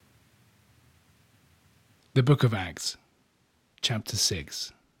The Book of Acts, Chapter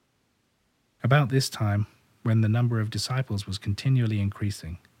 6. About this time, when the number of disciples was continually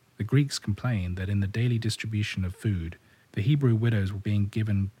increasing, the Greeks complained that in the daily distribution of food, the Hebrew widows were being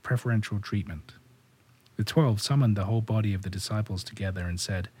given preferential treatment. The 12 summoned the whole body of the disciples together and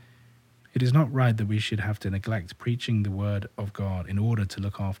said, "It is not right that we should have to neglect preaching the word of God in order to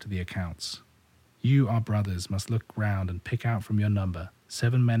look after the accounts. You, our brothers, must look round and pick out from your number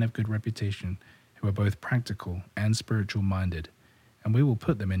 7 men of good reputation who are both practical and spiritual minded, and we will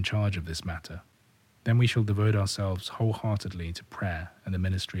put them in charge of this matter. Then we shall devote ourselves wholeheartedly to prayer and the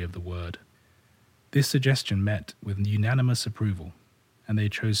ministry of the word." This suggestion met with unanimous approval, and they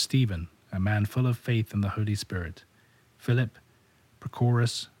chose Stephen, a man full of faith and the Holy Spirit, Philip,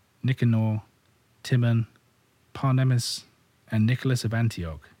 Prochorus, Nicanor, Timon, Parmenas, and Nicholas of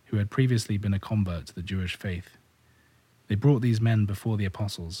Antioch, who had previously been a convert to the Jewish faith. They brought these men before the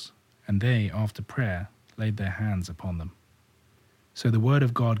apostles, and they, after prayer, laid their hands upon them. So the word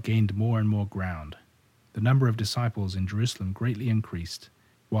of God gained more and more ground. The number of disciples in Jerusalem greatly increased,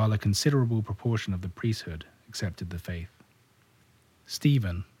 while a considerable proportion of the priesthood accepted the faith.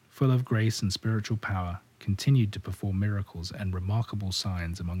 Stephen, full of grace and spiritual power, continued to perform miracles and remarkable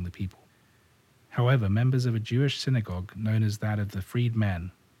signs among the people. However, members of a Jewish synagogue known as that of the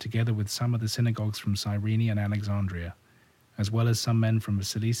Freedmen, together with some of the synagogues from Cyrene and Alexandria, as well as some men from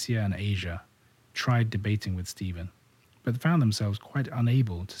Cilicia and Asia, tried debating with Stephen, but found themselves quite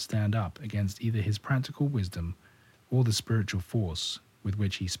unable to stand up against either his practical wisdom or the spiritual force with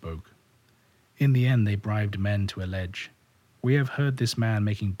which he spoke. In the end, they bribed men to allege, "We have heard this man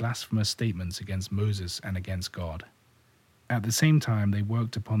making blasphemous statements against Moses and against God." At the same time, they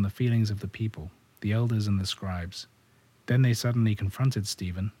worked upon the feelings of the people, the elders and the scribes. Then they suddenly confronted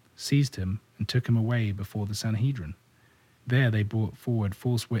Stephen, seized him, and took him away before the Sanhedrin. There they brought forward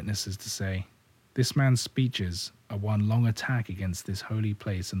false witnesses to say, "This man's speeches are one long attack against this holy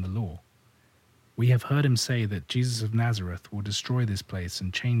place and the law. We have heard him say that Jesus of Nazareth will destroy this place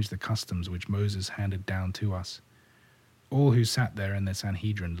and change the customs which Moses handed down to us." All who sat there in the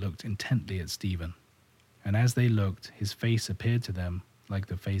Sanhedrin looked intently at Stephen, and as they looked, his face appeared to them like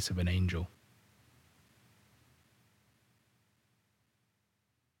the face of an angel.